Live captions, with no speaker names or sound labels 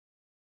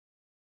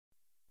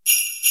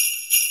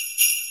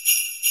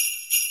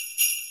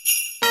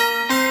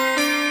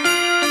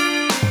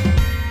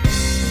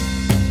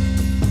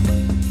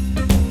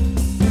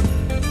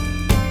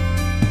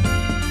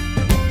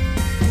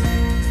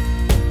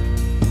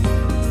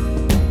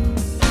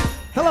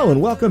Hello and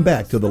welcome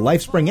back to the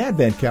Lifespring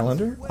Advent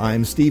Calendar.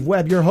 I'm Steve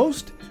Webb, your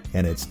host,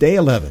 and it's day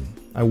 11.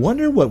 I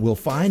wonder what we'll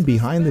find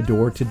behind the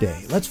door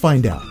today. Let's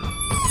find out.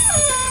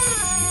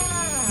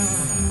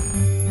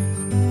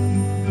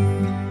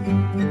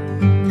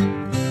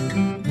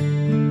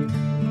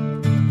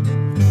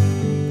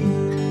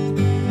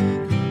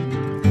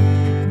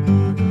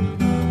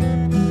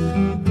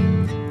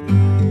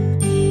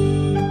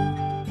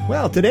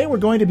 Well, today we're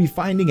going to be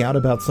finding out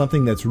about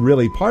something that's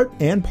really part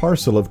and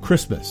parcel of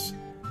Christmas.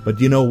 But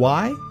do you know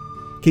why?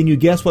 Can you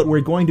guess what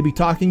we're going to be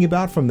talking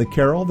about from the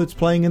carol that's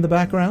playing in the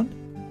background?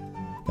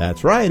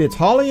 That's right, it's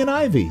holly and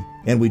ivy,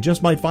 and we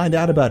just might find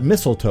out about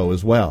mistletoe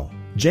as well.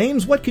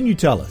 James, what can you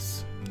tell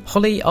us?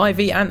 Holly,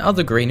 ivy and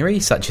other greenery,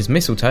 such as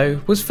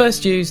mistletoe, was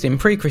first used in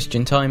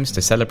pre-Christian times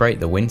to celebrate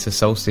the winter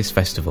solstice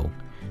festival.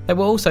 They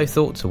were also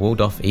thought to ward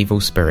off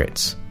evil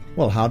spirits.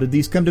 Well, how did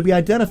these come to be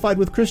identified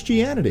with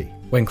Christianity?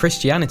 When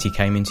Christianity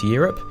came into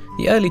Europe,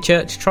 the early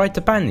church tried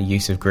to ban the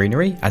use of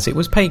greenery as it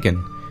was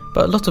pagan,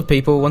 but a lot of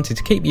people wanted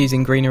to keep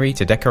using greenery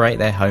to decorate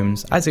their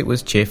homes as it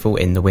was cheerful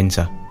in the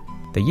winter.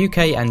 The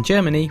UK and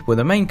Germany were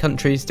the main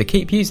countries to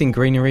keep using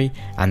greenery,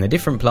 and the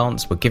different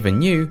plants were given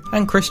new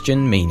and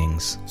Christian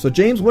meanings. So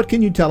James, what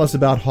can you tell us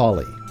about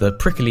holly? The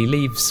prickly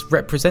leaves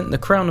represent the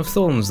crown of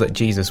thorns that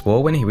Jesus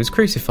wore when he was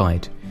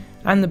crucified,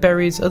 and the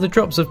berries are the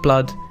drops of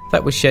blood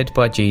that were shed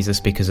by Jesus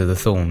because of the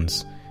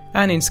thorns.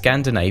 And in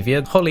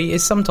Scandinavia, holly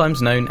is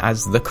sometimes known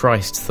as the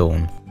Christ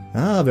thorn.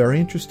 Ah, very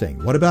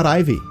interesting. What about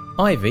ivy?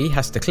 Ivy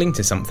has to cling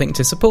to something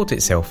to support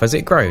itself as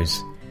it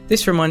grows.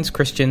 This reminds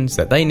Christians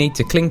that they need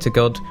to cling to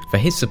God for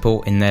his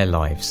support in their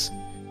lives.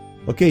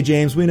 Okay,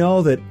 James, we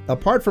know that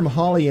apart from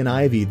holly and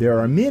ivy, there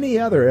are many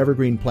other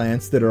evergreen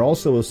plants that are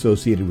also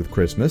associated with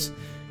Christmas.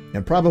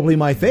 And probably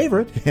my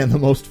favorite, and the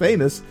most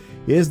famous,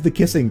 is the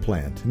kissing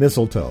plant,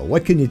 mistletoe.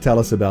 What can you tell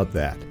us about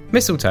that?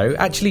 Mistletoe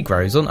actually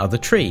grows on other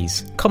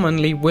trees,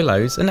 commonly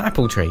willows and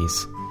apple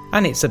trees,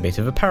 and it's a bit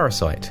of a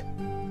parasite.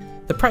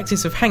 The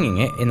practice of hanging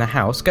it in the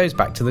house goes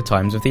back to the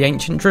times of the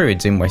ancient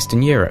Druids in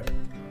Western Europe.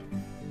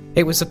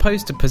 It was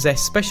supposed to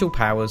possess special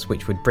powers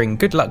which would bring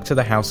good luck to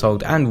the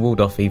household and ward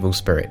off evil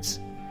spirits.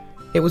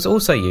 It was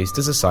also used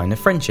as a sign of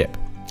friendship,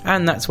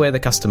 and that's where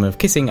the custom of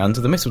kissing under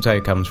the mistletoe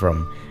comes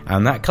from,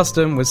 and that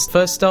custom was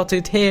first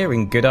started here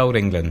in good old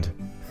England.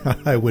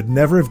 I would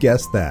never have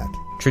guessed that.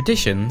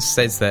 Tradition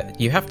says that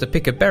you have to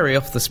pick a berry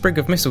off the sprig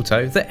of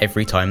mistletoe that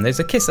every time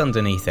there's a kiss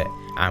underneath it,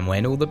 and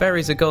when all the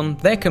berries are gone,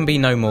 there can be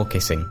no more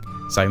kissing.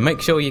 So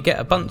make sure you get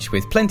a bunch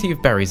with plenty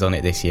of berries on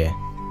it this year.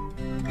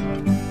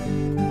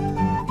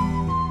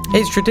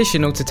 It's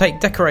traditional to take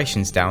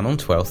decorations down on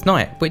 12th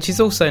night, which is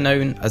also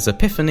known as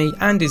Epiphany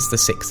and is the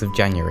 6th of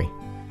January.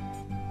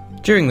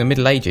 During the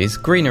Middle Ages,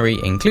 greenery,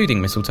 including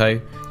mistletoe,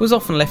 was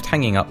often left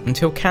hanging up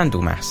until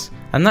Candlemas,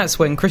 and that's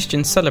when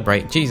Christians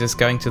celebrate Jesus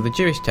going to the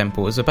Jewish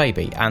temple as a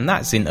baby, and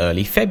that's in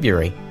early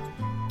February.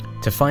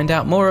 To find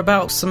out more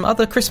about some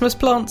other Christmas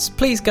plants,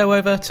 please go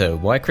over to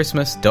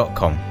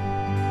whychristmas.com.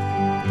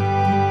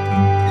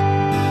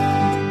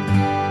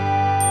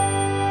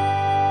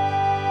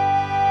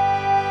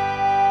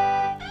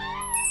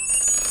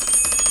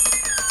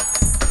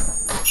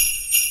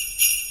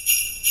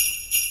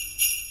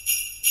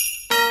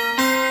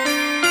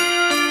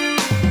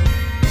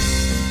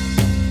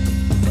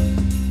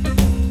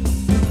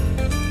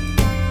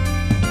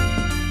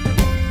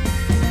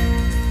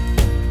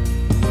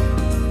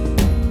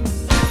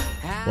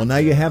 Well, now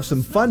you have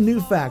some fun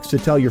new facts to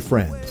tell your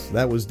friends.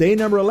 That was day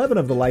number 11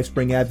 of the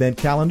Lifespring Advent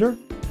Calendar.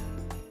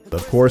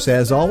 Of course,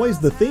 as always,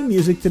 the theme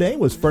music today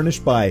was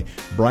furnished by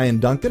Brian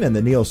Duncan and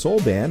the Neo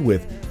Soul Band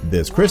with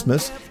This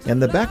Christmas,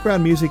 and the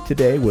background music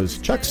today was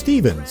Chuck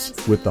Stevens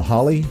with the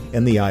Holly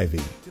and the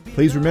Ivy.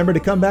 Please remember to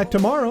come back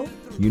tomorrow.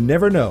 You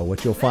never know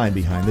what you'll find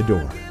behind the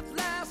door.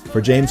 For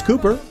James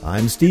Cooper,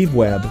 I'm Steve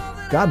Webb.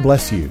 God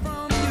bless you.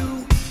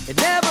 It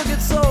never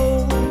gets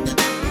old.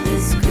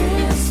 This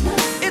Christmas,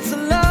 it's a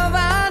love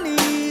I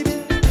need,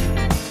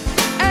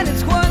 and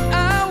it's what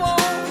I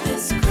want.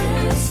 This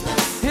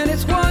Christmas, and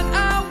it's what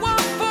I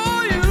want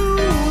for you.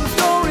 The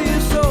story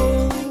is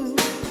told.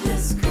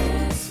 This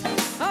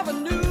Christmas, of a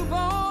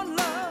newborn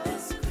love.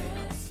 This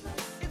Christmas,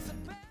 it's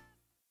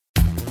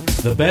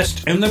a The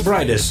best and the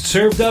brightest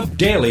served up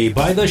daily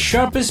by the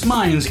sharpest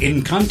minds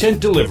in content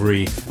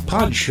delivery,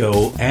 pod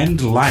show, and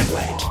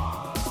limelight.